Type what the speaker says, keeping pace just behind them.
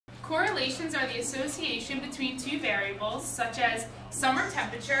correlations are the association between two variables, such as summer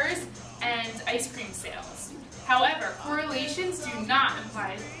temperatures and ice cream sales. However, correlations do not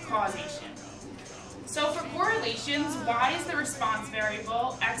imply causation. So for correlations, y is the response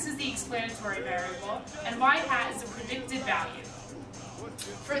variable, x is the explanatory variable, and y hat is the predicted value.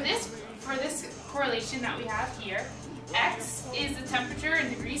 For this correlation that we have here, x is the temperature in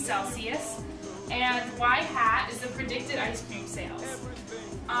degrees Celsius, and y hat is the predicted ice cream sales.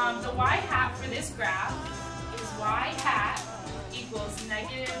 The y hat for this graph is y hat equals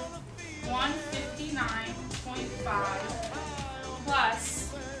negative 159.5 plus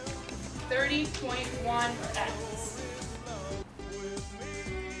 30.1x.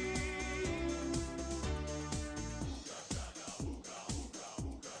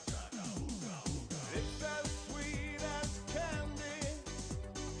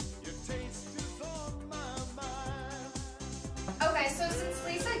 Okay, so since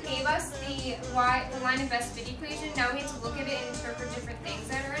Lisa gave us the line of best fit equation, now we have to look at it and interpret different things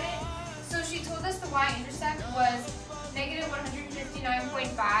that are in it. So she told us the y-intercept was negative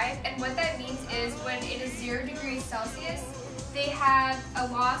 159.5, and what that means is when it is 0 degrees Celsius, they have a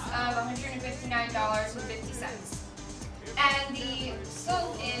loss of $159.50. And the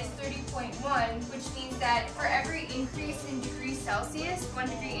slope is 30.1, which means that for every increase in degrees Celsius, 1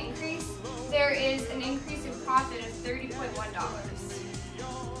 degree increase, there is an increase in profit of $30.1.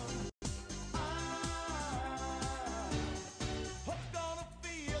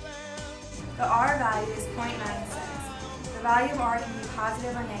 The R value is 0.96. The value of R can be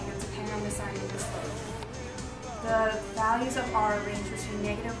positive or negative depending on the sign of the slope. The values of R range between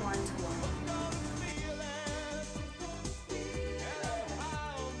negative 1 to 1.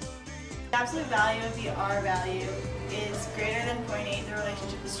 The absolute value of the R value is greater than 0.8, the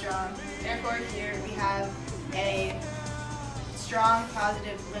relationship is strong. Therefore here we have a strong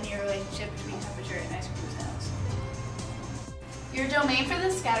positive linear relationship between temperature and ice cream sales. Your domain for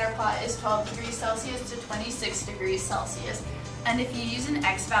the scatter plot is 12 degrees Celsius to 26 degrees Celsius. And if you use an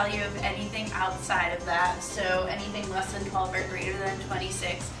x value of anything outside of that, so anything less than 12 or greater than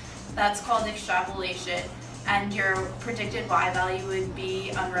 26, that's called extrapolation, and your predicted y value would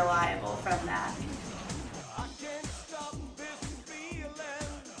be unreliable from that.